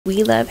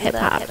We love hip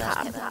hop.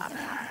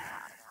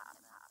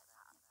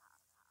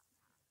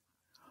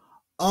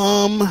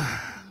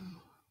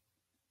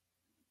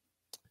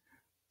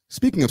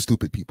 Speaking of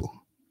stupid people,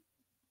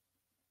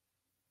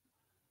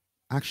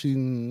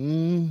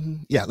 actually,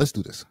 yeah, let's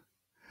do this.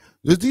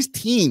 There's these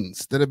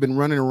teens that have been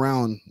running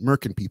around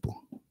murking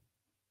people.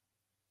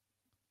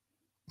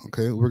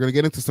 Okay, we're gonna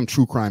get into some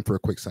true crime for a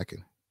quick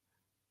second.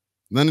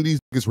 None of these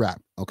niggas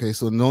rap. Okay,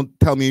 so don't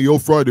tell me, yo,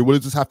 Friday, what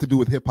does this have to do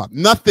with hip hop?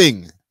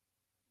 Nothing.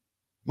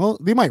 Well,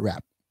 they might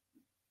rap.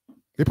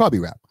 They probably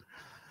rap.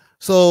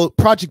 So,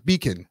 Project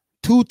Beacon,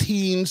 2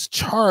 teens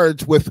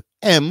charged with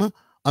M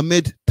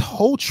amid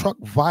tow truck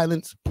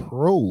violence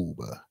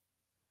probe.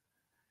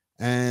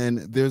 And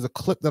there's a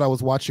clip that I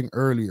was watching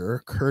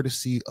earlier,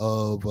 courtesy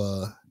of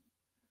the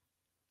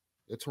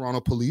Toronto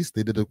police.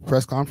 They did a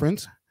press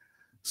conference.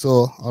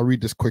 So I'll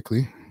read this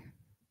quickly.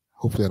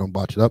 Hopefully I don't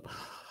botch it up.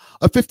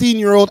 A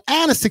 15-year-old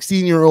and a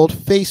 16-year-old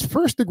face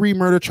first-degree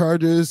murder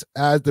charges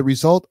as the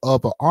result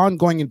of an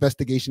ongoing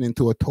investigation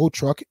into a tow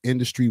truck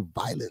industry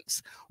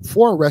violence.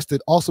 4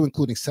 arrested, also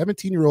including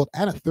 17-year-old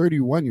and a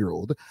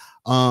 31-year-old,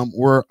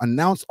 were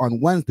announced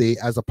on Wednesday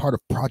as a part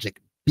of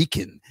Project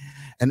Beacon,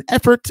 an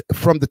effort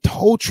from the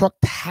tow truck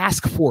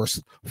task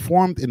force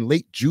formed in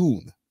late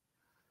June.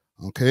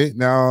 Okay,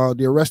 now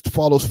the arrest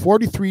follows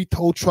 43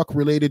 tow truck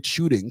related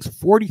shootings,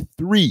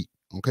 43,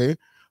 okay,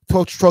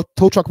 tow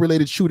truck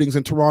related shootings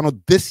in Toronto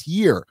this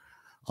year.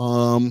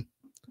 The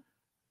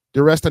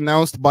arrest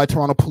announced by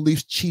Toronto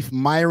Police Chief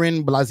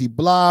Myron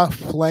Blasey-Blah,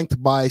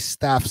 flanked by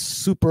Staff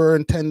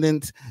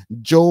Superintendent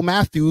Joe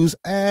Matthews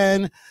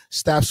and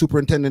Staff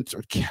Superintendent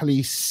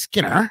Kelly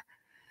Skinner.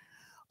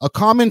 A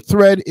common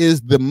thread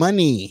is the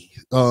money,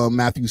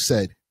 Matthews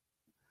said.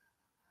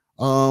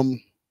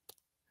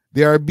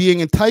 They are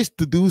being enticed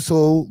to do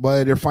so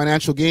by their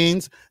financial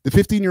gains. The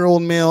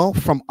 15-year-old male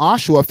from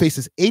Oshawa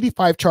faces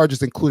 85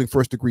 charges, including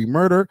first-degree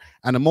murder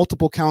and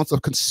multiple counts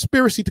of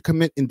conspiracy to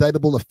commit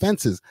indictable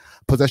offenses: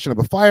 possession of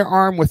a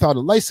firearm without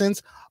a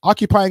license,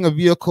 occupying a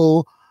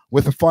vehicle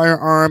with a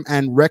firearm,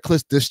 and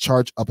reckless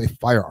discharge of a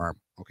firearm.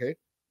 Okay,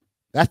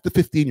 that's the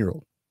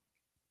 15-year-old.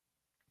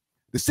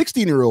 The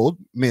 16-year-old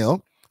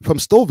male from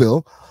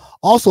Stouffville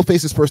also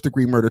faces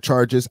first-degree murder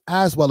charges,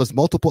 as well as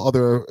multiple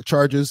other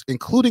charges,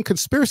 including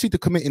conspiracy to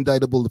commit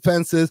indictable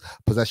offenses,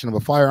 possession of a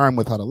firearm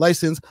without a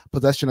license,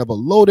 possession of a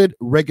loaded,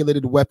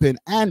 regulated weapon,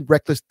 and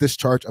reckless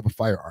discharge of a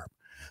firearm.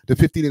 The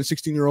 15 and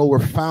 16-year-old were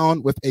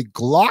found with a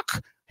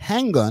Glock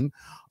handgun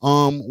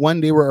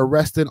when they were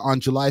arrested on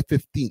July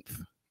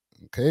 15th.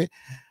 Okay,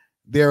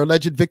 their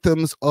alleged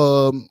victims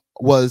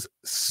was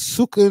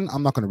Sukun,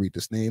 I'm not going to read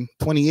this name,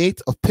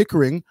 28, of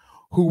Pickering,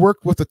 who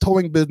worked with a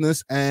towing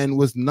business and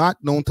was not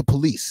known to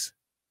police.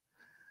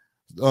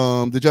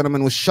 The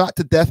gentleman was shot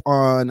to death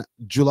on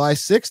July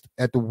 6th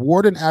at the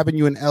Warden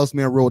Avenue and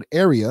Ellesmere Road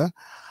area.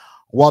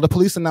 While the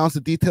police announced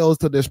the details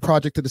to this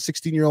project, the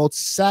 16-year-old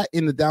sat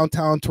in the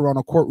downtown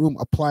Toronto courtroom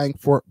applying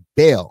for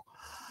bail.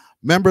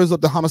 Members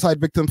of the homicide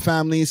victim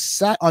families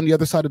sat on the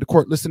other side of the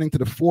court listening to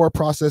the 4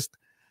 processed.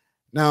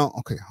 Now,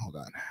 okay, hold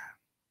on.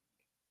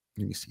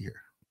 Let me see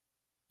here.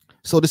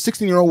 So the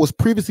 16-year-old was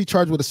previously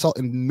charged with assault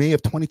in May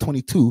of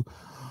 2022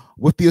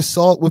 with the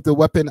assault with the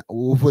weapon,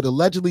 with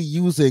allegedly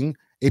using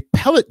a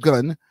pellet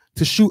gun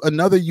to shoot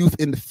another youth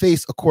in the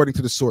face, according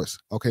to the source,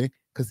 okay?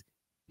 Because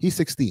he's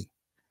 16.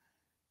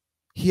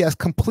 He has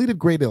completed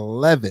grade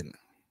 11.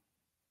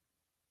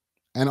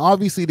 And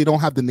obviously they don't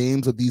have the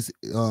names of these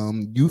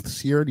youths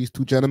here, these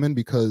 2 gentlemen,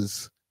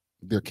 because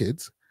they're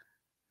kids.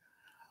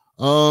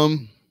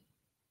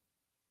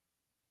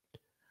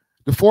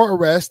 The 4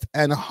 arrests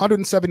and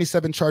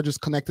 177 charges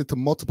connected to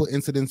multiple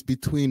incidents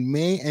between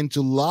May and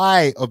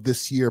July of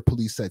this year,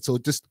 police said. So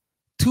just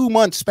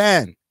 2-month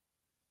span.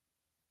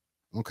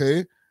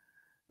 Okay.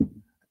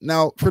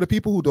 Now, for the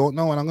people who don't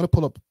know, and I'm going to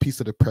pull up a piece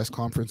of the press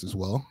conference as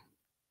well.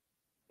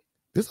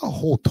 There's a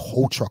whole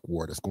tow truck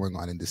war that's going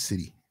on in this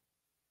city.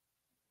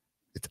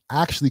 It's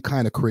actually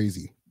kind of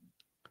crazy.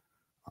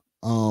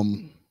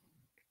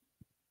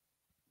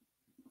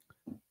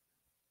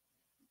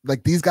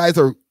 Like, these guys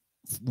are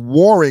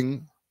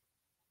warring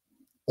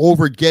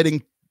over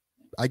getting,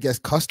 I guess,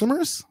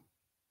 customers.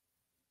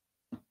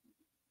 And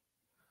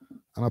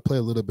I'll play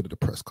a little bit of the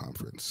press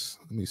conference.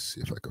 Let me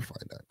see if I can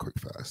find that quick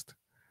fast.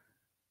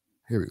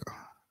 Here we go.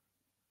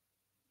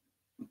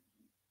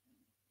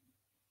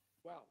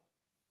 Well,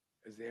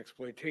 is the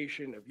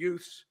exploitation of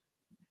youths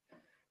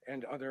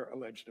and other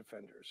alleged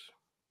offenders.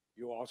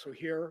 You also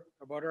hear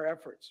about our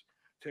efforts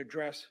to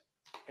address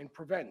and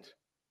prevent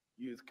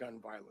youth gun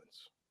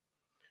violence.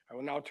 I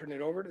will now turn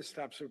it over to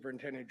Staff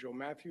Superintendent Joe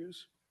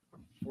Matthews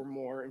for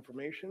more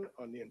information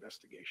on the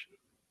investigation.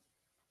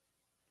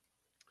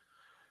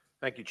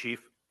 Thank you,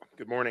 Chief.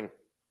 Good morning.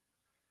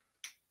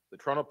 The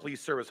Toronto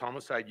Police Service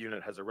Homicide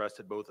Unit has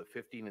arrested both a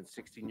 15 and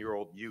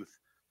 16-year-old youth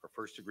for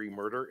first-degree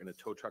murder in a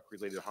tow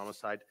truck-related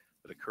homicide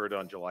that occurred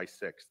on July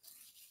 6th.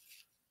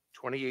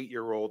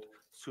 28-year-old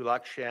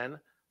Sulakshan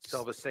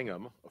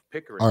Selvasingham of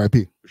Pickering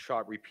R.I.P. was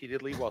shot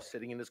repeatedly while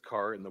sitting in his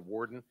car in the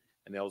Warden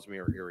and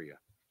Ellesmere area.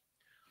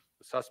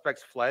 The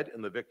suspects fled,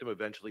 and the victim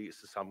eventually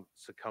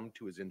succumbed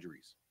to his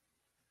injuries.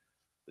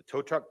 The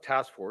tow truck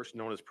task force,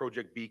 known as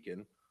Project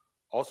Beacon,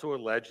 also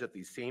alleged that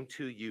these same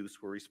two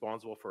youths were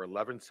responsible for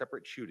 11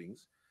 separate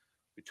shootings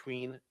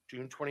between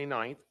June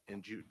 29th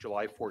and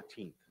July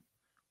 14th,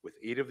 with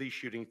 8 of these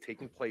shootings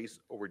taking place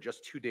over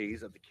just 2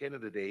 days at the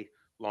Canada Day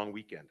long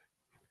weekend.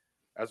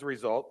 As a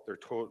result,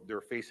 they're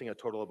facing a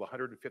total of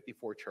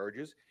 154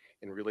 charges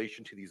in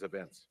relation to these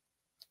events.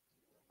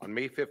 On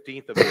May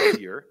 15th of this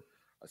year,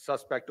 a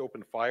suspect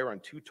opened fire on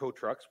 2 tow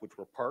trucks which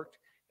were parked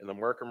in the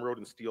Markham Road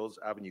and Steeles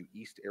Avenue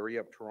East area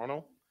of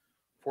Toronto.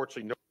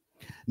 Fortunately, no.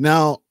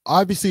 Now,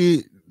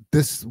 obviously,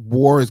 this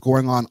war is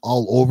going on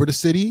all over the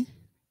city,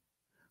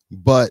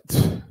 but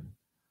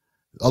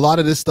a lot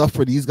of this stuff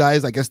for these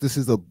guys, I guess this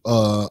is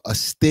a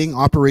sting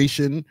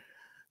operation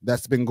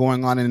that's been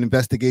going on, an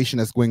investigation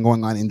that's going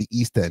on in the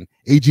East End.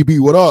 AGB,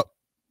 what up?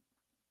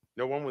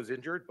 No one was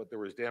injured, but there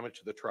was damage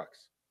to the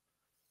trucks.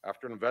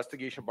 After an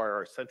investigation by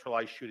our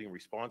centralized shooting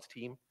response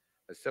team,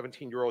 a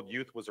 17-year-old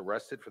youth was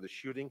arrested for the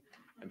shooting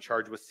and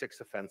charged with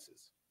 6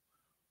 offenses.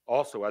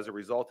 Also, as a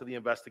result of the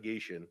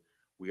investigation,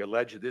 we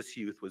allege this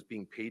youth was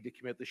being paid to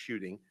commit the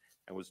shooting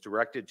and was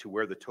directed to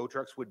where the tow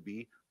trucks would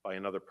be by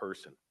another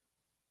person.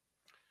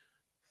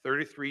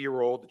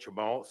 33-year-old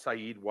Jamal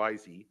Saeed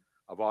Wizy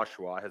of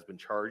Oshawa has been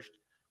charged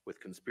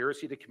with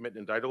conspiracy to commit an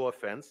indictable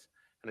offense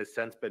and has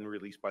since been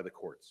released by the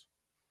courts.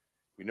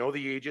 We know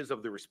the ages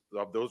of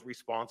those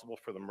responsible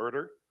for the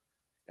murder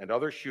and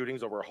other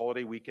shootings over a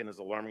holiday weekend is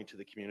alarming to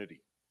the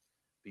community.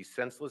 These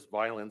senseless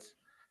violence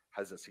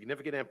has a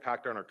significant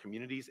impact on our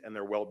communities and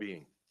their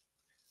well-being.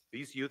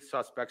 These youth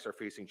suspects are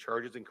facing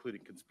charges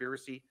including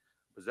conspiracy,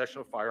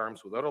 possession of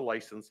firearms without a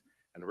license,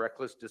 and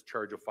reckless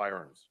discharge of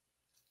firearms.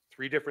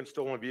 3 different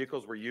stolen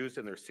vehicles were used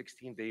in their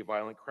 16-day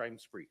violent crime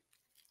spree.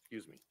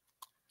 The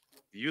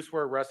youths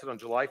were arrested on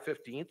July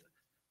 15th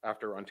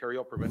after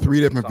Ontario Provincial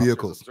 3 different officers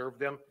vehicles observed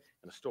them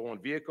in a stolen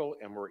vehicle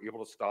and were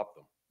able to stop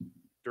them.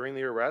 During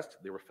the arrest,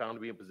 they were found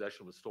to be in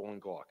possession of a stolen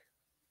Glock.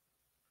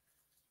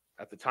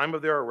 At the time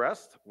of their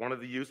arrest, one of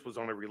the youths was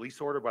on a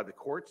release order by the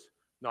courts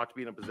not to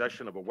be in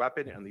possession of a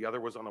weapon, and the other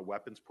was on a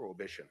weapons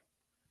prohibition.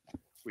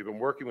 We've been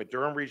working with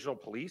Durham Regional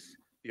Police,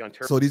 the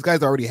Ontario. So these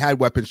guys already had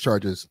weapons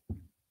charges,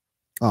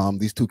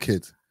 these 2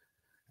 kids.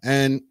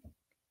 And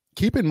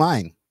keep in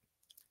mind,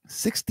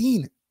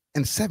 16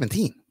 and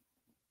 17.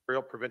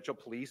 Ontario Provincial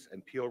Police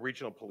and Peel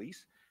Regional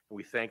Police, and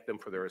we thank them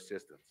for their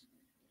assistance.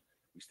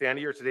 We stand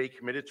here today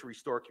committed to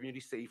restore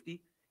community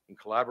safety in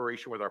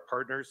collaboration with our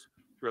partners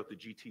throughout the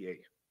GTA.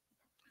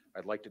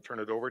 I'd like to turn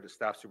it over to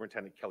Staff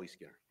Superintendent Kelly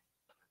Skinner.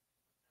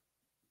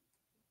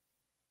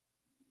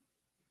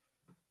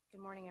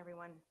 Good morning,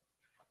 everyone.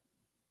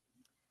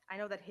 I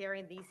know that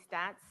hearing these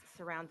stats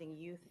surrounding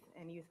youth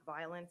and youth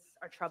violence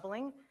are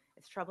troubling.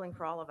 It's troubling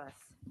for all of us.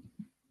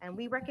 And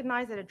we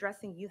recognize that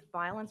addressing youth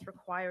violence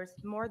requires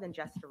more than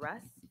just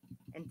arrests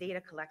and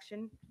data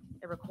collection.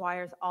 It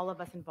requires all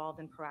of us involved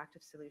in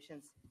proactive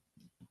solutions.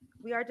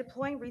 We are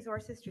deploying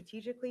resources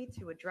strategically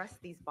to address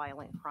these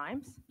violent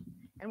crimes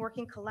and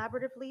working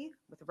collaboratively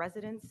with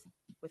residents,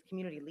 with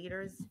community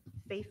leaders,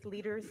 faith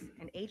leaders,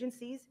 and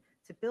agencies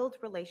to build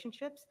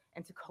relationships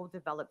and to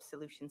co-develop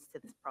solutions to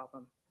this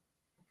problem.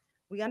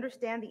 We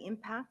understand the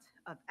impact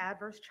of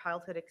adverse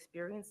childhood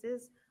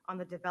experiences on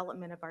the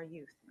development of our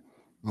youth.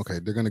 Okay,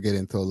 they're going to get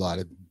into a lot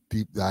of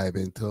deep dive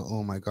into,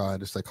 oh my God,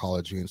 the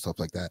psychology and stuff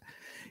like that.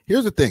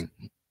 Here's the thing.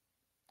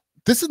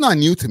 This is not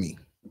new to me.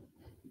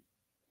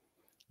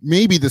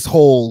 Maybe this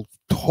whole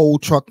tow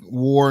truck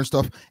war and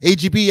stuff.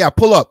 AGB, yeah,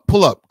 pull up,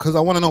 because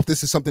I want to know if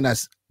this is something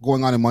that's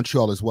going on in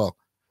Montreal as well.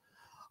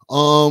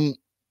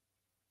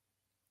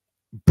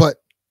 But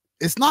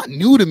it's not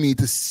new to me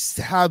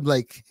to have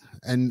like,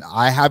 and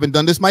I haven't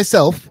done this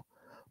myself,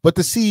 but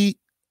to see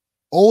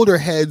older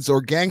heads or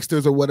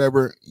gangsters or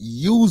whatever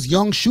use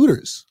young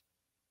shooters,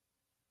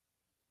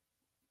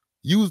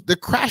 use the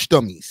crash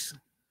dummies.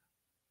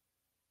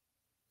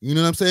 You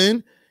know what I'm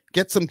saying?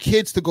 Get some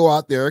kids to go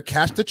out there,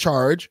 catch the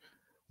charge.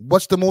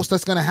 What's the most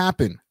that's going to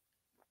happen?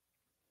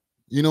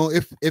 You know,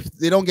 if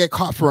they don't get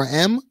caught for an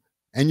M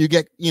and you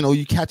get, you know,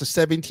 you catch a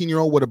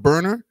 17-year-old with a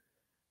burner,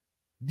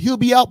 he'll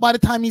be out by the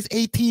time he's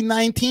 18,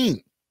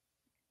 19.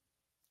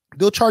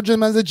 They'll charge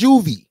him as a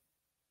juvie.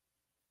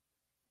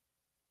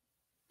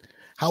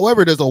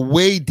 However, there's a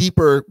way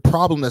deeper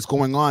problem that's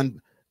going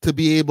on to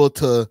be able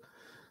to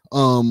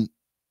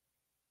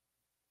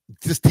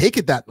just take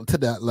it to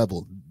that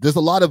level. There's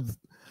a lot of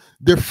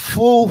their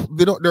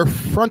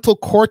frontal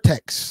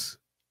cortex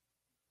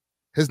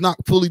has not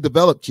fully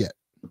developed yet.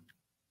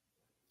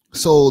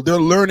 So they're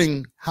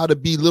learning how to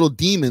be little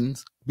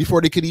demons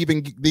before they could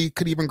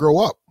even grow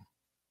up.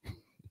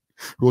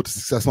 Road to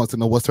Success wants to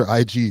know what's her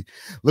IG.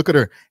 Look at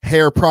her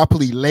hair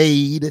properly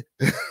laid.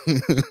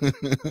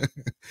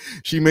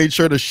 She made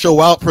sure to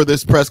show out for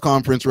this press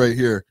conference right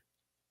here.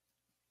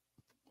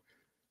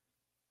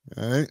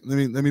 All right,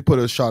 let me put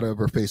a shot of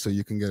her face so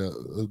you can get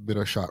a bit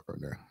of shot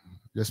right there,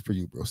 just for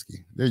you,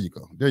 broski. There you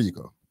go. There you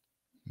go.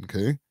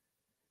 Okay.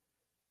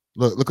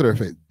 Look at her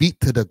face. Beat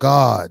to the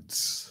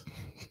gods.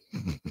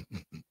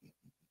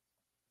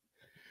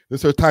 This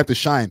is her time to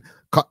shine.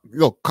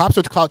 Cops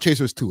are clout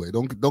chasers too.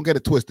 Don't get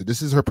it twisted.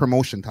 This is her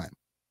promotion time.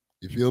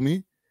 You feel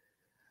me?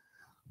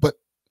 But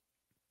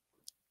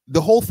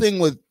the whole thing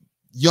with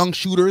young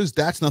shooters,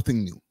 that's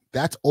nothing new.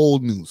 That's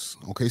old news.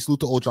 Okay, salute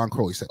to old John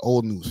Crow. He said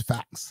old news,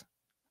 facts.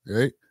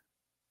 Right?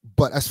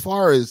 But as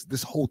far as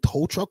this whole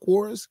tow truck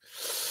wars,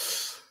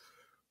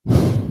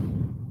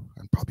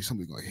 and probably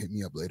somebody gonna hit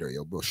me up later.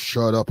 Yo, bro,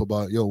 shut up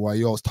about why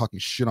you always talking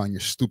shit on your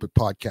stupid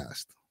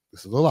podcast.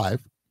 This is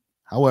alive.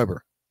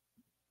 However,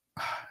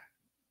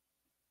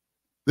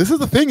 this is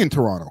the thing in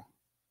Toronto.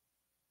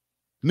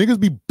 Niggas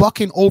be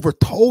bucking over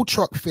tow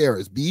truck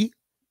fares, B.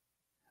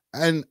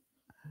 And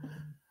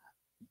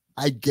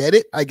I get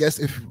it. I guess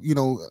if,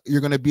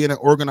 you're going to be in an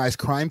organized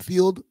crime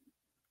field,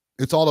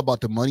 it's all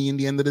about the money in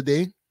the end of the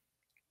day.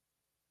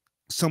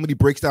 Somebody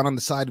breaks down on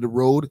the side of the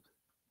road,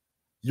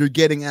 you're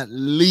getting at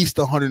least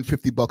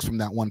 $150 from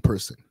that one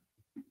person.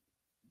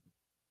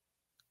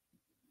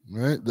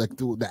 Right? Like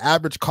the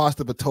average cost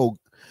of a tow.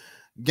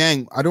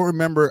 Gang, I don't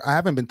remember. I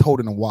haven't been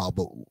towed in a while,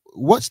 but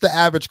what's the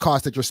average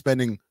cost that you're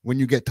spending when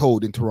you get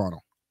towed in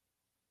Toronto?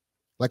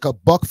 Like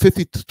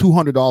 $150 to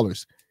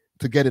 $200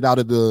 to get it out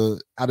of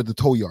the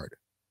tow yard.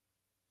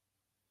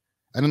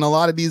 And then a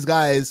lot of these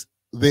guys,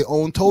 they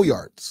own tow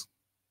yards.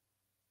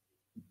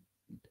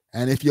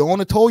 And if you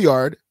own a tow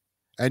yard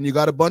and you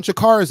got a bunch of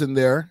cars in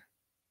there,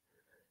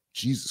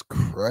 Jesus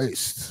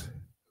Christ,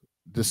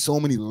 there's so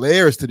many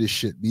layers to this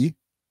shit, B.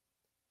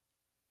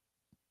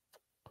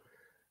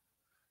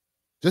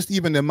 Just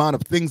even the amount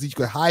of things that you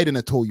could hide in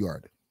a tow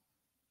yard.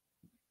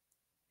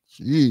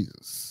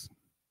 Jesus.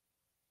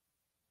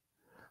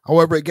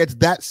 However, it gets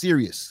that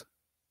serious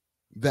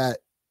that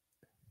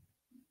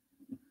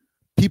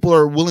people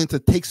are willing to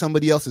take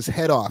somebody else's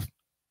head off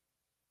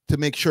to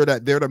make sure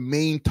that they're the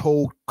main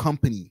tow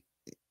company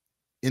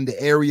in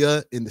the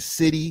area, in the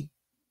city.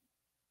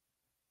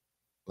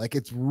 Like,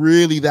 it's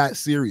really that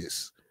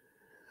serious.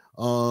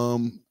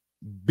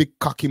 Big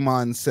Cocky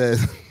Man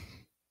says,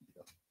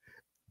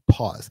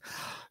 pause,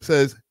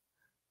 says,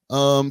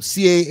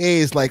 CAA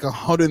is like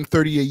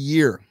 130 a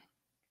year.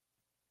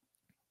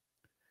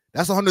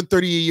 That's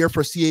 130 a year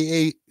for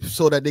CAA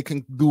so that they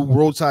can do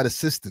roadside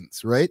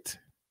assistance, right?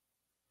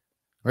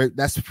 Right.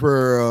 That's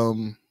for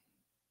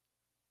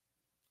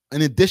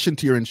in addition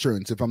to your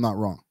insurance, if I'm not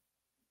wrong.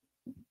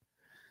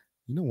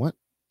 You know what?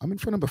 I'm in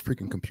front of a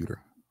freaking computer.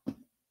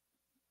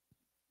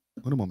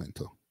 Un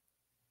momento.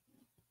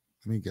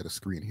 Let me get a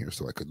screen here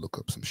so I could look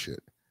up some shit.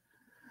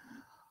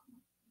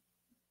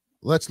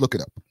 Let's look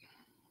it up.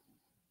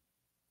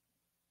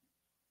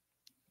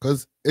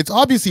 Because it's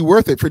obviously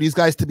worth it for these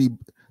guys to be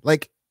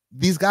like,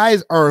 these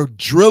guys are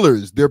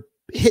drillers. They're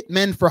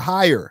hitmen for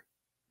hire.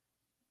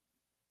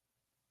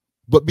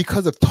 But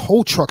because of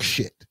tow truck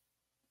shit,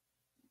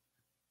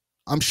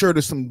 I'm sure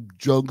there's some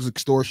drugs,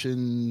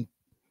 extortion,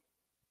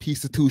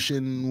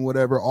 prostitution,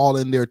 whatever, all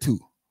in there too.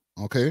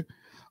 Okay.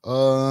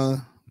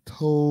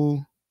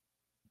 Tow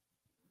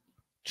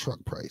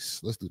truck price.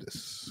 Let's do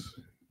this.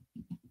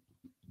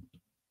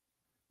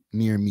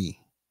 Near me.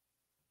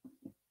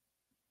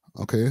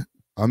 Okay.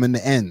 I'm in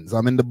the ends.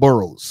 I'm in the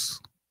boroughs.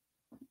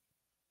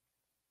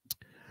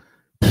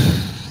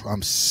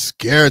 I'm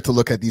scared to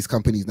look at these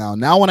companies now.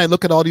 Now, when I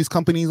look at all these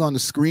companies on the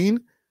screen,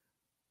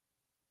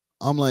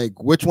 I'm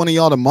like, which one of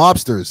y'all the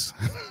mobsters?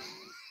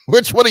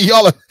 Which one of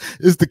y'all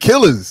is the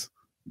killers?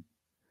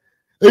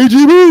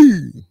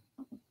 AGB.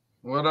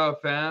 What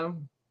up,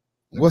 fam?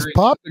 What's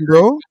popping,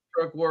 bro?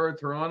 Truck war in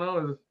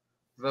Toronto. Is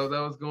that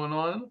what's going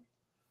on?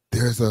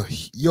 There's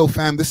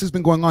fam, this has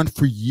been going on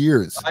for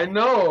years. I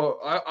know.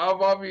 I've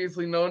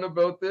obviously known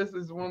about this.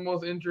 This is one of the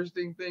most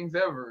interesting things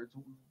ever.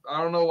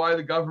 I don't know why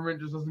the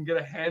government just doesn't get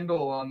a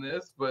handle on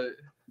this, but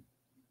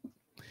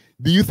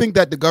do you think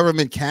that the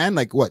government can,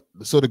 like, what?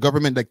 So the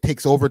government like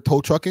takes over tow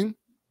trucking?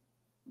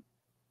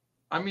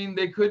 I mean,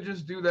 they could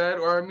just do that,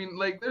 or I mean,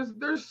 like,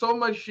 there's so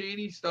much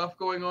shady stuff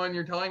going on.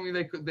 You're telling me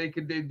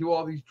they do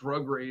all these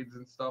drug raids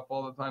and stuff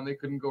all the time. They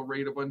couldn't go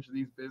raid a bunch of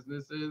these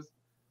businesses.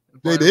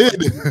 They did.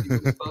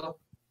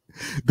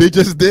 They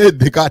just did.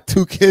 They got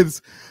 2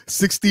 kids,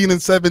 16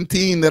 and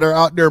 17, that are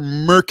out there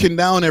murking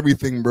down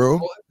everything, bro.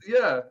 Well,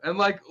 yeah, and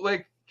like,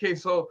 okay,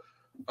 so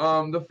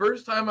the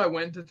first time I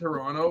went to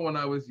Toronto when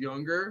I was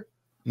younger,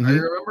 I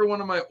remember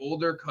one of my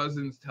older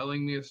cousins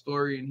telling me a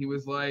story, and he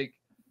was like,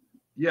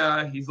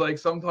 yeah, he's like,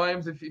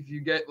 sometimes if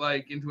you get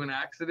like into an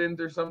accident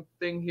or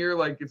something here,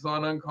 like, it's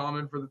not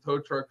uncommon for the tow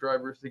truck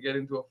drivers to get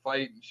into a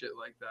fight and shit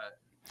like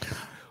that.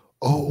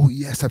 Oh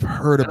yes, I've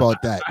heard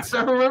about that.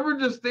 I remember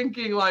just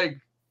thinking,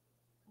 like,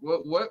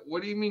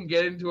 what do you mean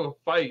get into a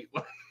fight?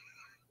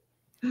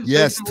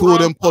 Yes, 2 of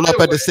them pull up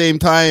at the same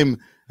time,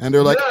 and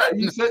they're like, yeah,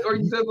 he said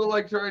they'll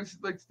like try and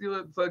like steal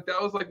it. It's like,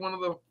 that was like one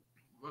of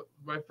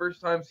my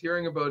first times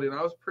hearing about it, and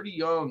I was pretty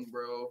young,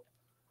 bro.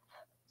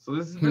 So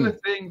this has been a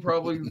thing.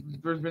 Probably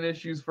there's been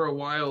issues for a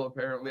while.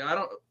 Apparently, I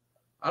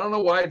don't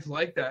know why it's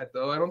like that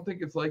though. I don't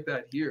think it's like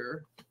that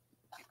here.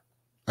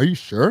 Are you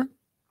sure?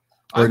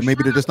 Or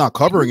maybe they're just not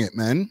covering it,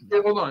 man.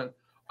 Hey, hold on.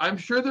 I'm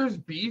sure there's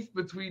beef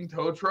between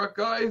tow truck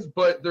guys,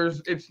 but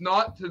it's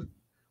not to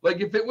Like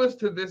if it was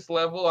to this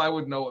level, I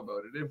would know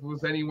about it. If it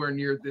was anywhere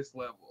near this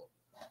level.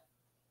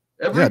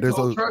 Every there's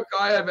tow a- truck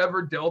guy I've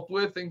ever dealt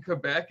with in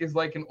Quebec is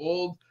like an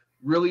old,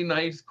 really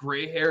nice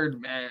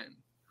gray-haired man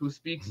who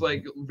speaks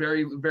like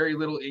very, very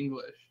little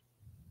English.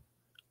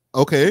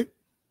 Okay,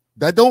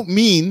 that don't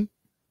mean.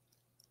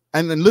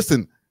 And then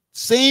listen,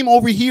 same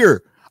over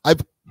here.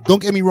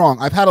 Don't get me wrong.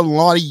 I've had a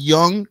lot of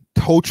young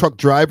tow truck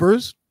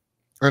drivers,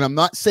 and I'm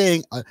not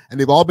saying, and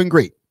they've all been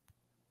great.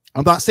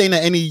 I'm not saying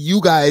that any of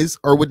you guys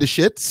are with the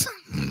shits.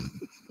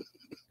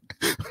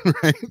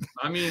 Right?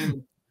 I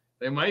mean,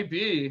 they might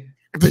be.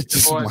 They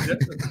just Oh, might.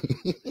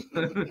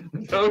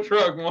 tow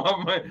truck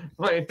mom,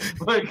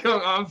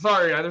 I'm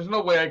sorry. There's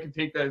no way I can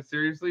take that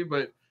seriously,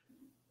 but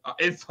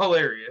it's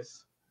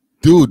hilarious.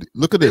 Dude,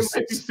 look at It this.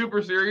 might be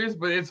super serious,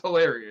 but it's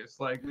hilarious.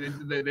 Like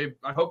they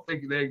I hope they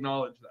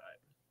acknowledge that.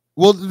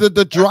 Well,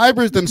 the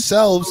drivers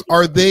themselves,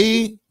 are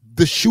they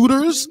the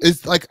shooters?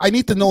 It's like, I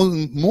need to know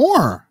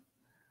more,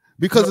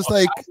 because it's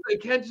like,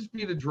 It can't just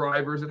be the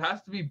drivers. It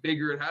has to be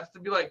bigger. It has to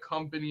be like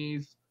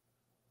companies.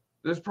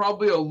 There's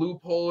probably a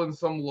loophole in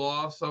some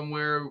law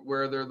somewhere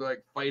where they're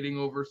like fighting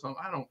over some.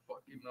 I don't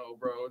fucking know,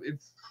 bro.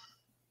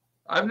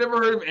 I've never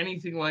heard of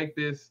anything like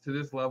this to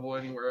this level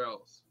anywhere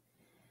else.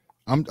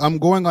 I'm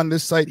going on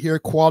this site here,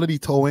 Quality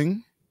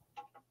Towing,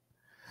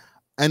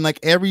 and like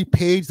every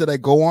page that I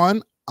go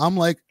on, I'm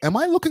like, am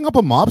I looking up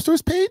a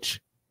mobster's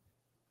page?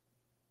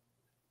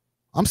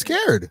 I'm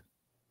scared.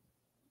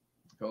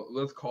 So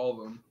let's call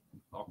them.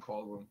 I'll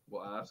call them.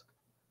 We'll ask.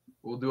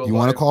 We'll do a. You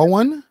want to live- call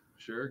one?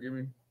 Sure, give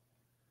me.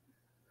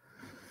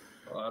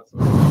 Oh, that's.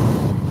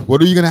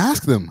 What are you gonna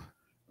ask them?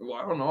 Well,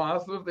 I don't know.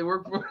 Ask them if they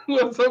work for.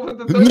 What's up with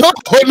the? No.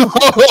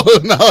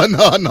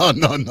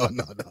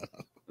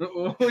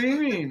 What do you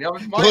mean?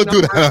 It's my Don't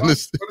do number. that on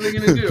this. What are they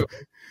gonna do?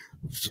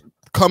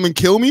 Come and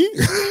kill me?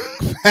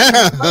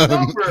 My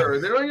number.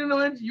 They don't even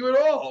know you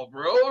at all,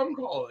 bro. I'm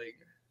calling.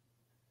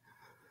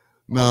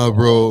 No,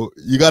 bro.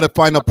 You got to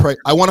find out price.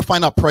 I want to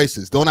find out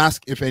prices. Don't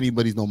ask if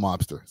anybody's no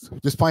mobsters.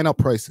 Just find out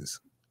prices.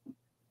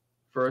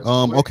 First,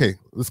 Okay,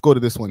 let's go to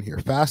this one here.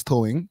 Fast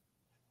Towing.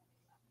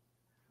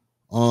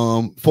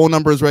 Phone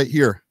number is right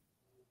here.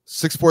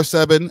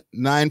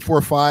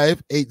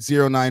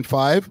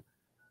 647-945-8095.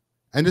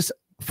 And just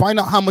find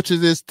out how much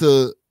it is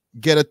to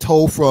get a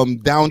tow from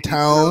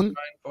downtown.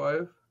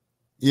 5.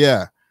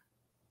 Yeah.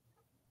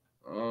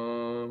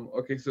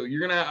 Okay, so you're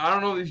gonna. I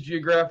don't know these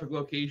geographic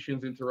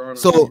locations in Toronto.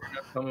 So- you're gonna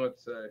have to tell me what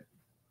to say.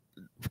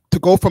 To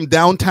go from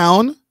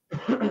downtown,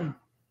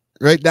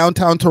 right?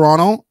 Downtown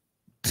Toronto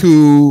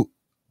to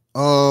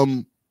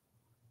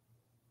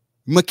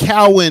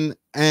McCowan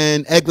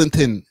and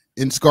Eglinton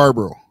in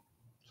Scarborough.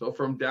 So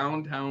from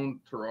downtown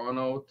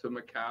Toronto to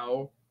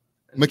Macau.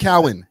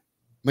 McCowan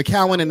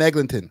and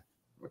Eglinton.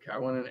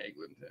 McCowan and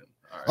Eglinton.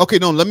 All right. Okay,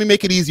 no, let me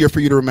make it easier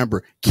for you to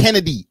remember.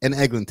 Kennedy and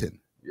Eglinton.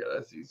 Yeah,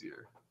 that's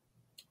easier.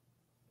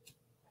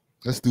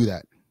 Let's do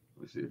that.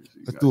 Let's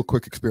Do a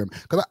quick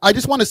experiment, because I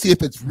just want to see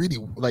if it's really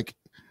like,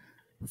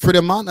 for the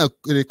amount of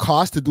it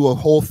costs to do a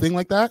whole thing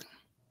like that,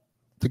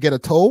 to get a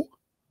tow,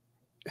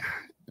 it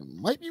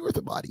might be worth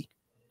a body.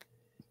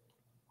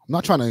 I'm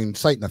not trying to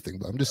incite nothing,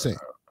 but I'm just saying.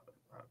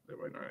 They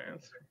might not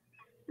answer.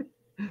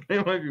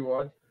 They might be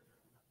watching.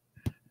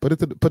 Put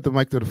the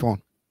mic to the phone.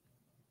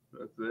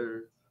 That's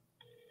theirs.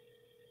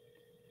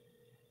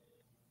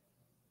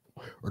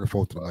 Or the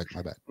phone to the mic,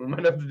 my bad. We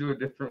might have to do a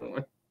different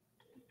one.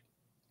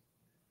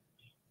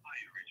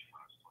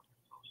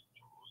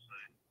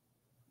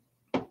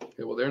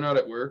 Okay, well, they're not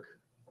at work.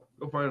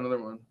 Go find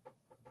another one.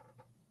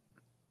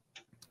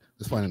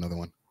 Let's find another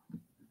one.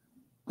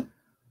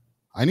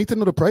 I need to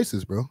know the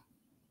prices, bro.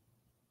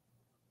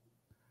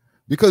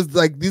 Because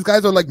like these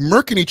guys are like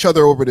murking each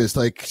other over this.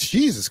 Like,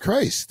 Jesus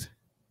Christ.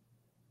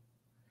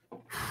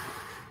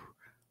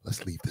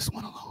 Let's leave this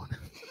one alone.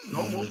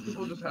 No, most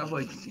people just have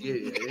like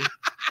CAA.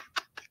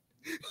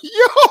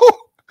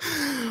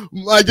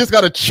 Yo, I just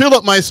got to chill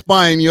up my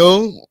spine,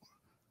 yo.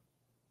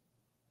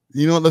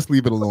 You know what? Let's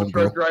leave it alone,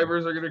 bro. Truck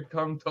drivers are gonna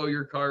come tow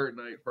your car at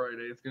night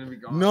Friday. It's gonna be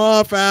gone.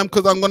 No, fam,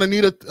 because I'm gonna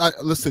need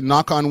listen,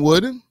 knock on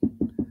wood,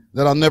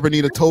 that I'll never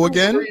need a tow I'm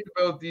again. worried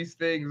about these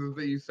things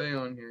that you say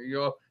on here.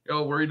 You're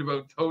all worried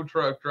about tow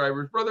truck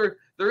drivers, brother.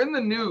 They're in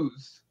the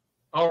news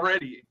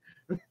already.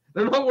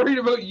 They're not worried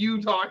about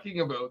you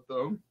talking about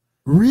them.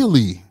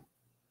 Really?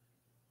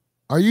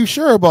 Are you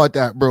sure about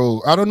that,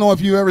 bro? I don't know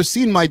if you've ever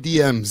seen my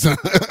DMs.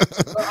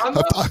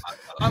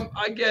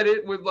 I get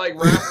it with like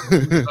rap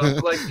and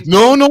stuff, like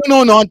No, not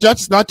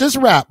just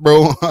rap,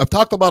 bro. I've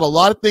talked about a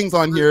lot of things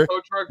on here,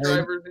 tow truck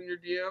drivers in your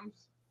DMs.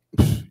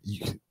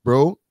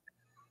 bro.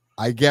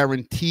 I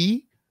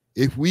guarantee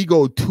if we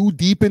go too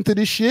deep into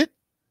this shit,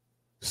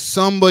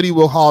 somebody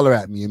will holler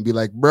at me and be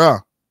like, bro,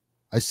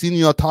 I seen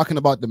y'all talking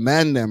about the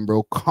man them,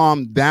 bro.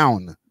 Calm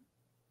down.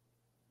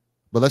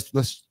 But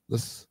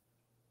let's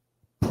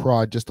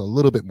prod just a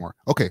little bit more.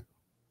 Okay.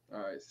 All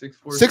right,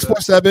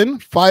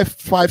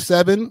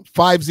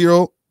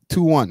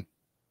 647-557-5021.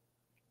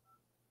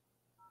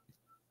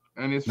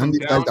 And it's None from of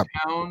these guys got-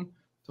 downtown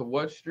to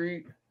what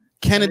street?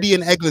 Kennedy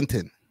and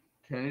Eglinton.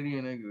 Kennedy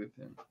and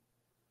Eglinton.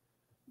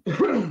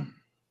 You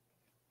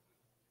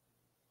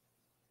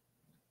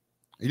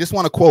just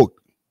want to quote.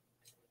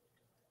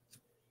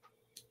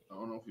 I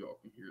don't know if y'all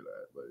can hear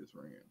that, but it's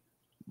ringing.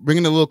 Bring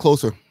it a little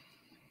closer.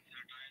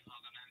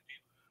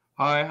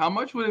 Hi, how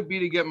much would it be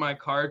to get my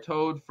car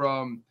towed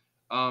from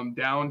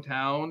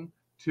downtown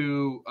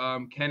to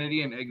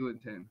Kennedy and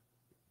Eglinton?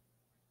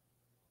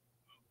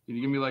 Can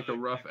you give me like a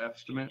rough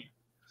estimate?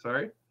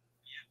 Sorry?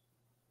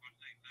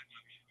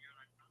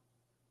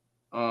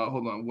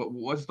 Hold on.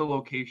 What's the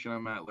location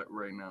I'm at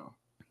right now?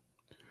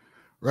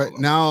 Right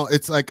now,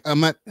 it's like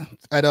I'm at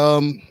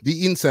the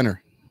Eaton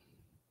Center.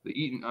 The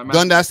Eaton.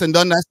 Dundas and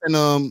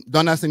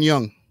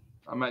Young.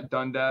 I'm at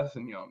Dundas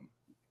and Young.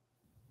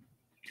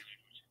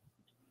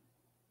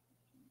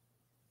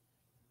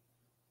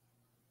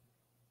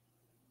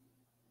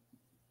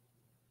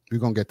 We're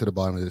gonna get to the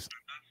bottom of this.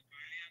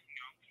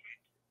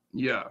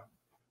 Yeah.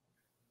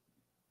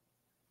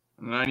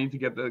 And I need to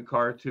get the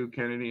car to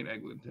Kennedy and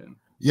Eglinton.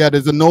 Yeah,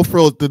 there's the no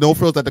frills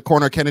at the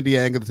corner of Kennedy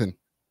and Eglinton.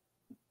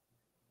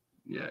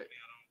 Yeah.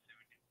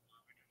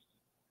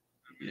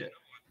 Yeah.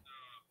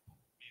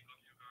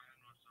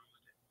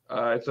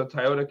 It's a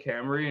Toyota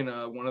Camry,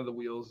 and one of the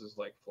wheels is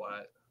like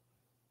flat.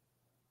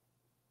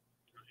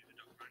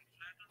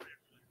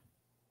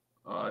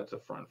 It's a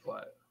front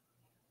flat.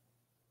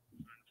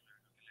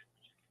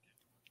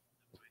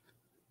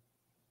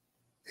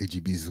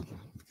 AGB's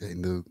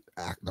getting the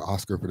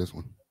Oscar for this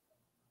one.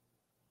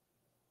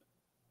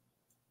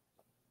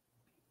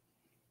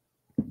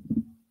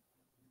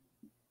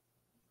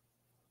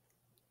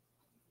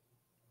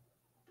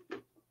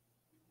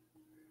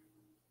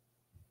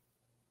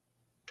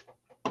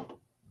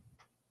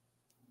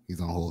 He's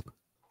on hold.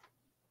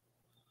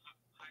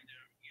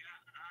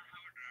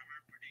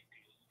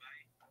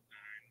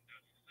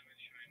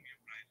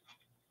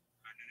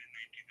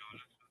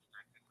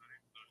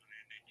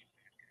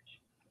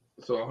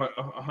 So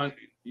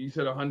you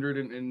said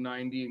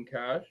 190 in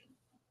cash?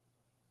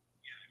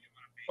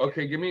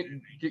 Okay, give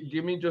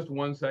me just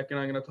 1 second.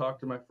 I'm gonna talk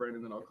to my friend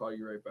and then I'll call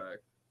you right back.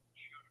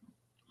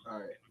 All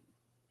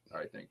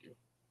right, thank you.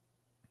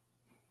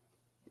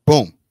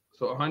 Boom.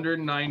 So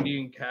 190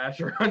 in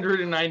cash or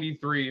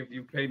 193 if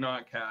you pay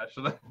not cash.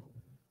 So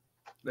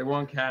they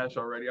want cash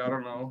already. I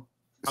don't know.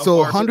 So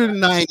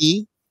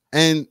 190,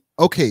 and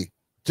okay,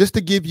 just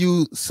to give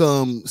you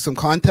some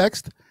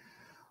context,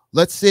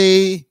 let's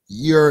say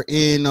you're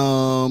in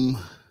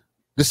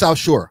the South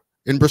Shore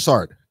in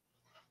Brossard.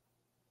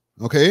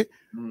 Okay?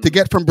 To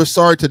get from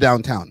Brossard to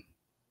downtown.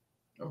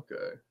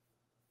 Okay.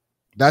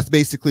 That's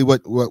basically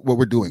what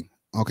we're doing.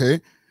 Okay?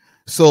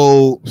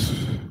 So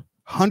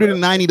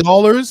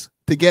 $190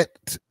 to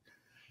get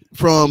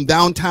from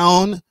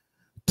downtown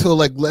to,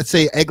 like, let's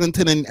say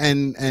Eglinton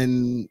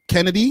and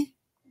Kennedy,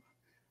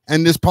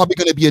 and there's probably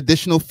going to be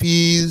additional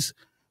fees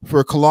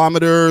for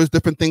kilometers,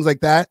 different things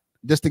like that,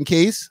 just in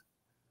case.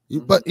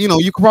 But you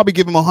could probably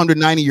give them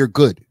 190. You're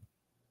good,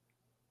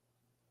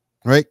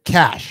 right?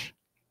 Cash.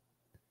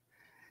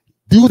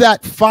 Do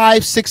that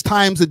 5-6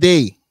 times a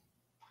day.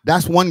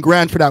 That's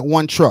 $1,000 for that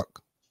one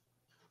truck.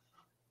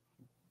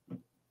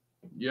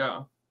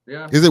 Yeah.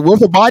 Is it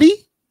worth a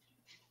body?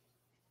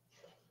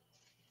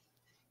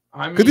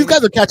 I mean, because these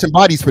guys are catching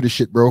bodies for this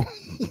shit, bro.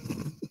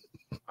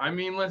 I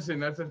mean, listen,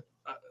 that's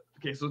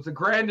okay. So it's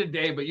 $1,000 a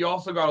day, but you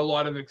also got a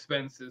lot of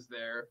expenses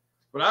there.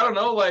 But I don't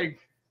know, like,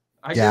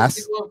 I guess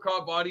people have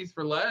caught bodies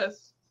for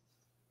less.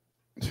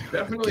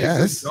 Definitely a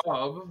good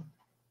job.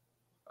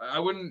 I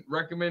wouldn't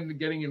recommend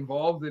getting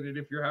involved in it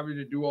if you're having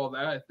to do all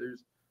that.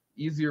 There's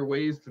easier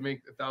ways to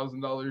make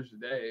 $1,000 a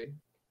day.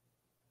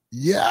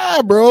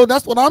 Yeah, bro,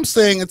 that's what I'm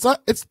saying. It's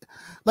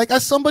like,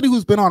 as somebody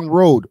who's been on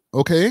road,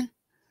 okay,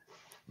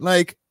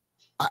 like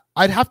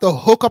I'd have to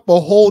hook up a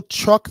whole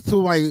truck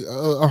to my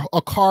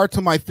a car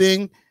to my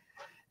thing,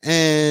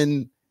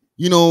 and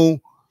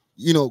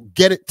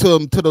get it to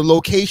the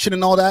location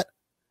and all that,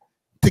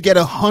 to get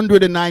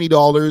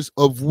 $190,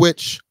 of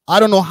which I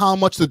don't know how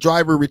much the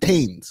driver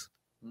retains.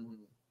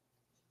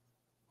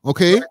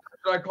 Okay,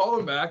 should I call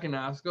him back and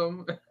ask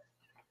him?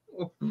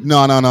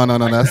 No.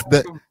 That's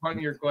that.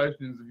 Funnier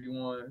questions if you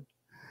want.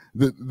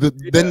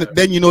 Then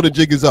the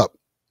jig is up.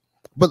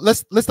 But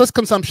let's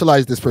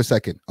conceptualize this for a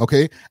second,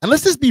 okay? And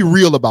let's just be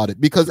real about it,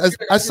 because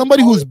as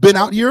somebody who's been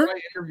out here,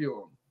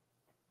 interview him.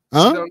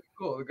 Huh?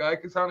 Cool. The guy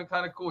sounded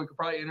kind of cool. We could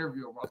probably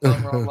interview him. I'll tell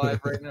him we're on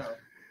live right now.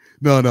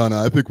 No.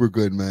 I think we're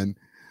good, man.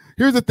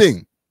 Here's the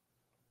thing.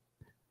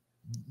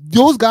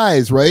 Those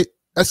guys, right?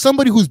 As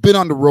somebody who's been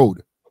on the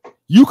road,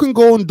 you can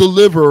go and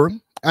deliver,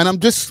 and I'm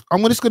just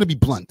going to be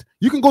blunt.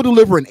 You can go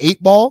deliver an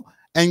 8-ball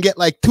and get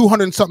like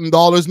 $200 and something,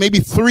 maybe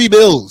 3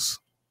 bills.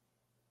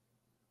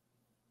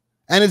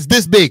 And it's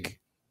this big.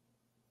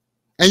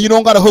 And you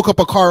don't got to hook up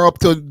a car up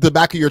to the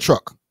back of your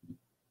truck.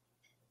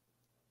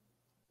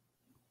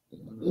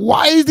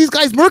 Why is these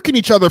guys murking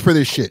each other for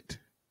this shit?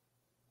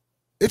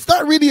 It's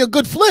not really a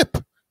good flip.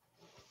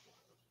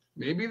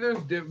 Maybe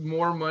there's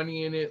more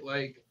money in it,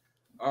 like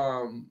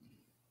when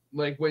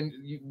they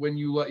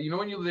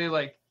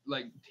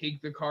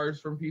take the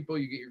cars from people,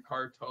 you get your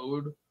car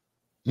towed.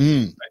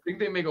 I think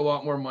they make a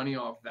lot more money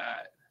off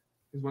that.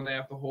 because when they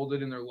have to hold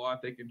it in their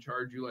lot, they can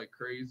charge you like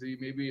crazy.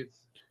 Maybe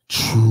it's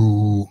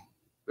True.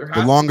 there The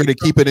has to longer be they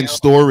keep it in something else.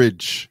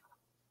 storage.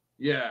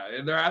 Yeah,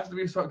 and there has to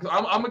be some. Cause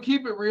I'm gonna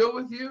keep it real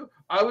with you.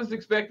 I was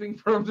expecting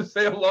for them to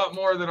say a lot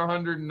more than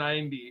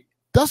 190.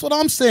 That's what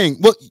I'm saying.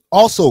 Well,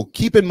 also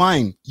keep in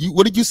mind,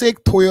 what did you say?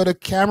 Toyota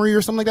Camry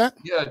or something like that?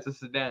 Yeah, it's a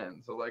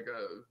sedan, so like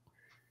a.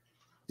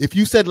 If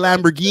you said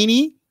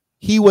Lamborghini,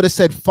 he would have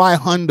said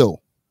 500.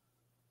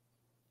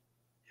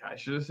 Yeah, I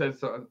should have said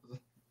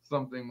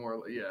something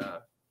more. Yeah.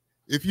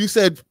 If you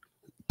said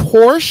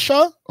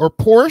Porsche or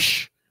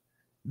Porsche,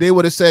 they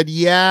would have said,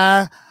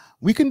 yeah,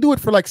 we can do it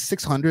for like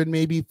 600,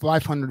 maybe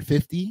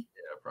 550. Yeah,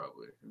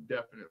 probably.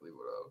 Definitely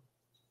would have.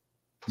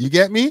 You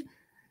get me?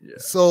 Yeah.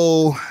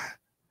 So,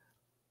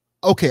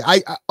 okay, I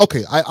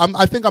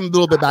think I'm a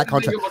little bit back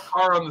on track. Think of a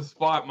car on the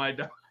spot, my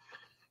dog.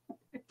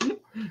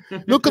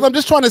 No, because I'm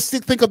just trying to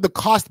think of the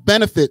cost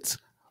benefits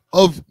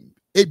of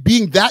it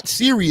being that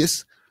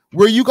serious,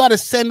 where you got to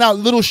send out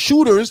little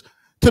shooters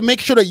to make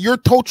sure that your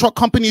tow truck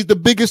company is the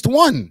biggest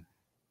one.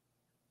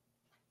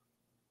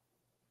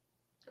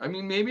 I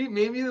mean,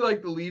 maybe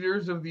like the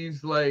leaders of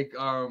these like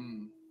tow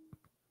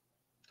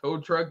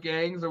truck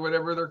gangs or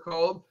whatever they're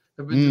called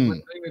have been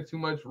listening to too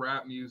much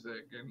rap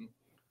music and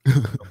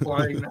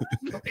applying that.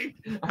 Like,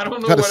 I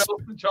don't know what else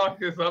to chalk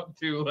this up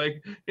to.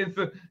 Like it's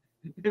a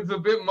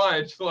bit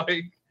much.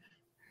 Like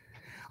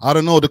I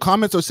don't know. The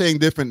comments are saying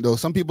different though.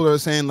 Some people are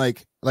saying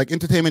like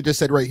Entertainment just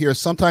said right here.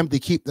 Sometimes they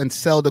keep and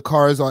sell the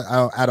cars at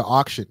an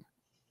auction.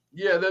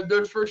 Yeah,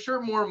 there's for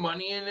sure more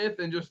money in it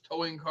than just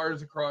towing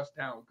cars across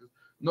town because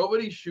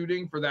nobody's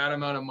shooting for that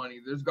amount of money.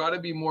 There's got to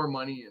be more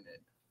money in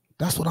it.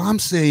 That's what I'm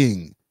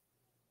saying.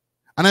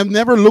 And I've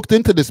never looked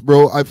into this,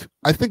 bro.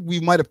 I think we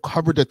might have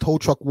covered the tow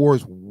truck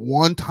wars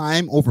one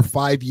time over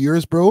 5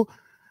 years, bro.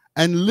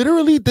 And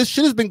literally, this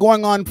shit has been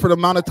going on for the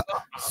amount of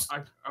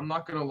time. I'm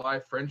not gonna lie,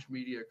 French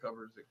media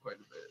covers it quite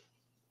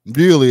a bit.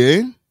 Really,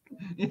 eh?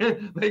 Yeah,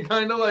 they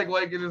kind of like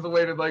it as a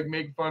way to like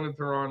make fun of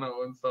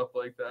Toronto and stuff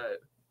like that.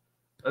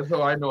 That's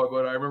how I know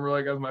about it. I remember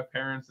like as my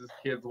parents as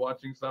kids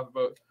watching stuff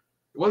about.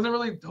 It wasn't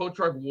really tow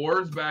truck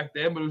wars back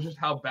then, but it was just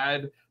how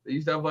bad they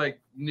used to have like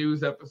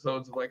news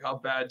episodes of like how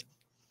bad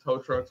tow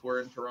trucks were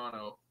in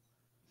Toronto.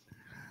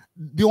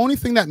 The only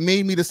thing that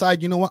made me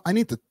decide, you know what, I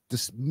need to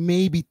just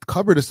maybe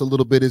cover this a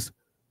little bit is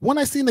when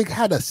I seen they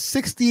had a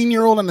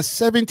 16-year-old and a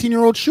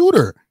 17-year-old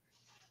shooter.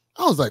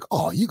 I was like,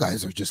 oh, you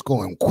guys are just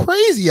going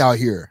crazy out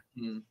here.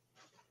 Yeah.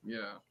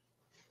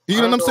 You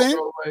know what I'm saying?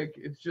 Bro, like,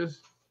 it's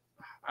just,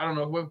 I don't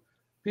know. When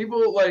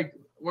people like,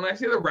 when I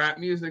say the rap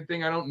music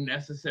thing, I don't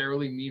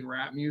necessarily mean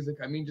rap music.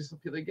 I mean, just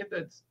they get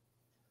that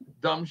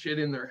dumb shit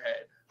in their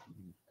head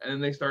and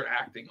then they start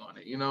acting on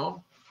it, you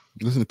know?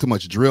 Listen to too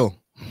much drill.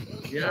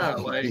 Yeah,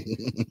 like,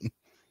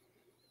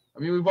 I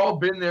mean, we've all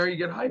been there. You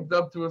get hyped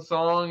up to a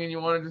song and you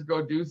want to just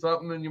go do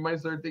something and you might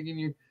start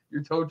thinking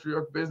your tow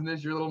truck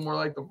business, you're a little more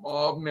like the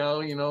mob now,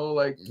 you know,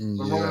 like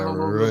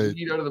right.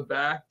 Heat out of the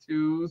back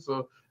too.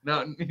 So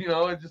now, you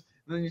know, it just,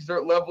 then you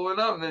start leveling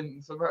up and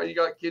then somehow you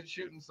got kids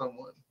shooting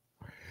someone.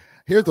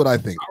 Here's what I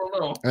think. I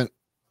don't know.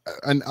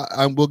 And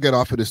I will get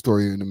off of this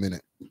story in a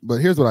minute. But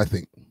here's what I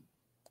think.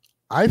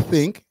 I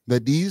think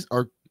that these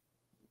are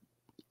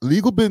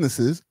legal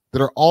businesses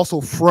that are also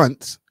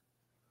fronts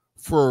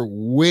for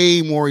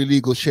way more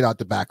illegal shit out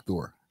the back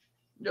door.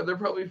 Yeah, they're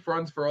probably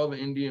fronts for all the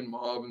Indian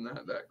mob and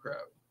that crap.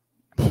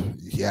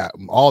 Yeah,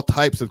 all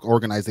types of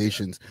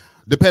organizations,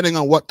 depending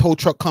on what tow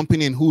truck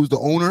company and who's the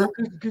owner.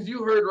 Because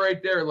you heard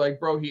right there, like,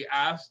 bro, he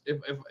asked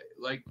if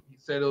like he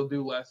said he'll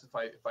do less if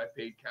I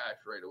paid cash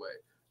right away.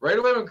 Right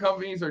away when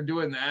companies are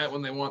doing that,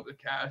 when they want the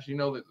cash, you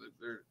know that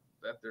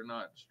they're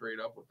not straight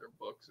up with their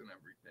books and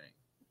everything.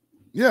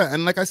 Yeah,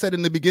 and like I said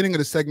in the beginning of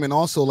the segment,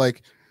 also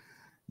like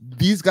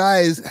these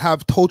guys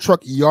have tow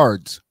truck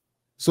yards.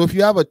 So if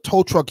you have a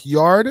tow truck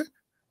yard,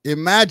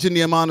 imagine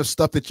the amount of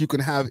stuff that you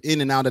can have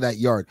in and out of that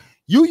yard.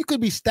 You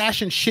could be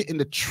stashing shit in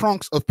the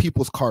trunks of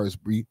people's cars,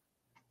 Bree.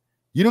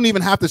 You don't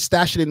even have to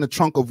stash it in the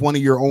trunk of one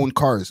of your own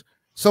cars.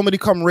 Somebody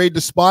come raid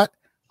the spot.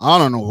 I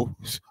don't know.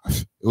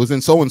 It was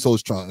in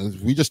so-and-so's trunk.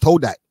 We just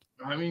told that.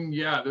 I mean,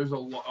 yeah, there's a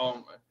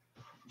lot.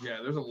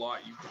 There's a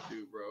lot you could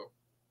do, bro.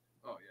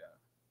 Oh yeah,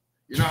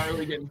 you're not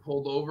really getting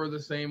pulled over the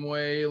same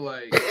way,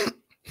 like.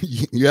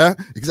 Yeah,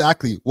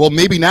 exactly. Well,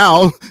 maybe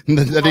now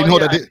that they know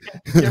that.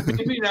 Yeah,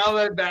 maybe now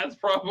that that's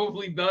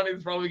probably done,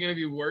 it's probably going to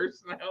be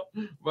worse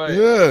now. But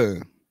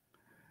yeah,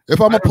 if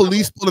I'm a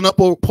police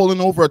pulling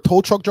over a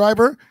tow truck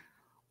driver,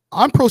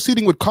 I'm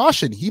proceeding with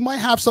caution. He might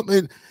have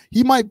something.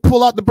 He might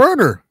pull out the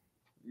burner.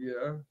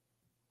 Yeah,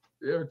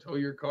 or tow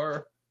your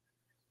car.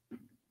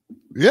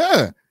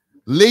 Yeah,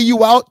 lay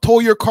you out, tow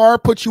your car,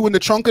 put you in the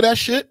trunk of that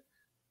shit.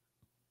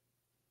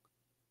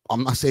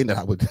 I'm not saying that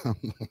I would.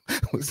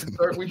 We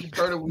should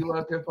start a We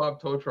Love Hip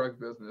Hop tow truck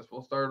business.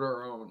 We'll start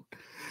our own.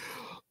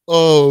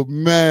 Oh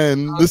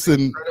man, listen.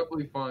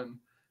 Incredibly fun.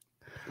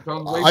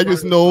 I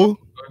just know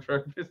tow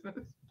truck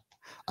business.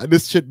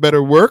 This shit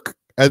better work.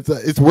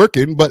 It's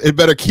working, but it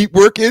better keep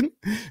working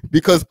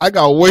because I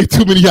got way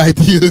too many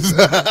ideas.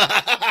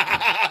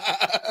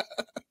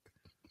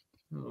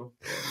 Oh.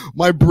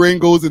 My brain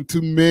goes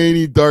into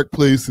many dark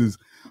places.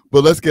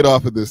 But let's get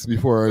off of this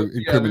before I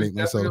incriminate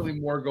there's myself. definitely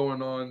more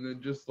going on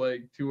than just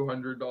like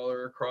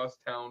 $200 across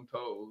town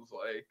tows.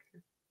 Like,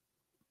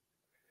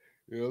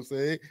 You know what I'm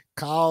saying?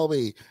 Call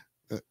me.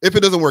 If it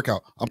doesn't work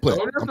out, I'm playing.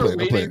 I'm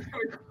playing.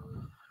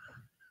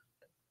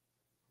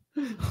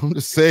 I'm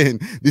just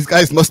saying, these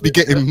guys must be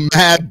getting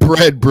mad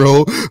bread,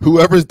 bro.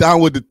 Whoever's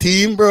down with the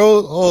team,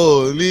 bro.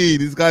 Holy,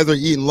 these guys are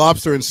eating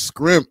lobster and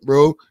scrimp,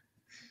 bro.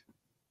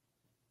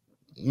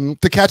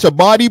 To catch a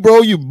body,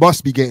 bro, you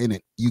must be getting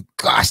it. You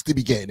got to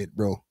be getting it,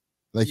 bro.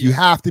 Like, you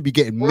have to be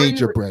getting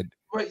major bread.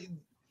 But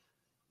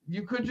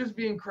you could just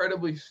be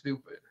incredibly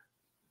stupid.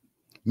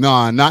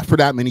 Nah, not for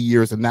that many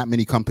years and that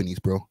many companies,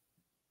 bro.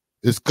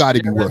 It's got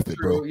to be worth it,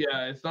 bro.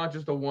 Yeah, it's not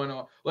just a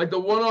one-off. Like the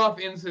one-off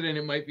incident,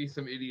 it might be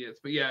some idiots,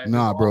 but yeah.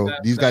 Nah, bro.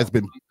 These guys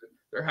been.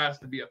 There has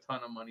to be a ton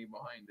of money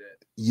behind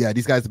it. Yeah,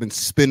 these guys have been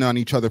spinning on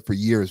each other for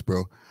years,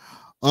 bro.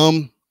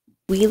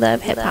 We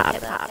love hip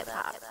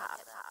hop.